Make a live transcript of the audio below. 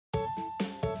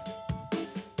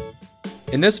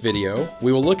In this video,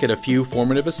 we will look at a few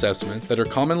formative assessments that are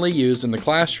commonly used in the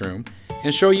classroom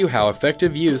and show you how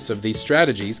effective use of these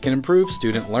strategies can improve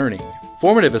student learning.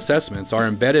 Formative assessments are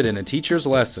embedded in a teacher's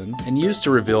lesson and used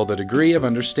to reveal the degree of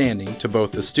understanding to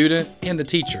both the student and the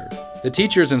teacher. The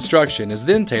teacher's instruction is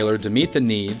then tailored to meet the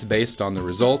needs based on the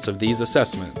results of these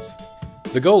assessments.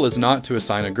 The goal is not to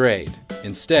assign a grade.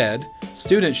 Instead,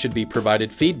 students should be provided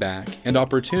feedback and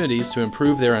opportunities to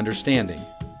improve their understanding.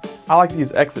 I like to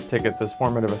use exit tickets as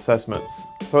formative assessments.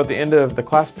 So at the end of the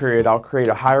class period, I'll create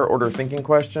a higher order thinking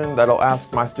question that'll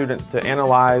ask my students to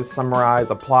analyze,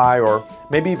 summarize, apply, or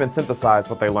maybe even synthesize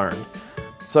what they learned.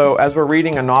 So as we're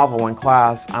reading a novel in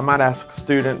class, I might ask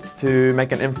students to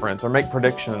make an inference or make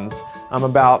predictions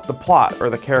about the plot or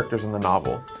the characters in the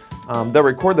novel. They'll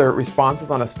record their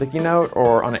responses on a sticky note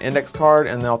or on an index card,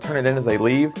 and they'll turn it in as they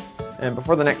leave. And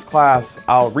before the next class,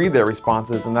 I'll read their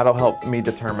responses, and that'll help me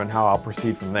determine how I'll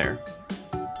proceed from there.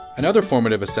 Another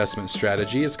formative assessment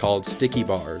strategy is called sticky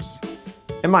bars.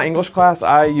 In my English class,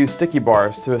 I use sticky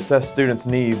bars to assess students'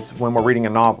 needs when we're reading a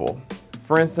novel.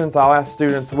 For instance, I'll ask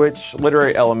students which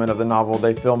literary element of the novel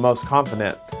they feel most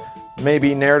confident,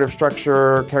 maybe narrative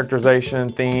structure, characterization,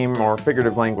 theme, or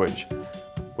figurative language.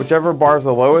 Whichever bar is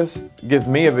the lowest gives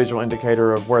me a visual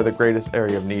indicator of where the greatest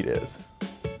area of need is.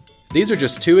 These are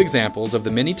just two examples of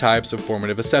the many types of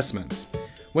formative assessments.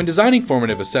 When designing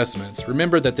formative assessments,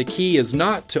 remember that the key is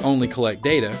not to only collect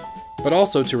data, but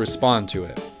also to respond to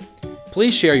it.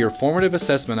 Please share your formative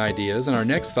assessment ideas in our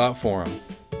next Thought Forum.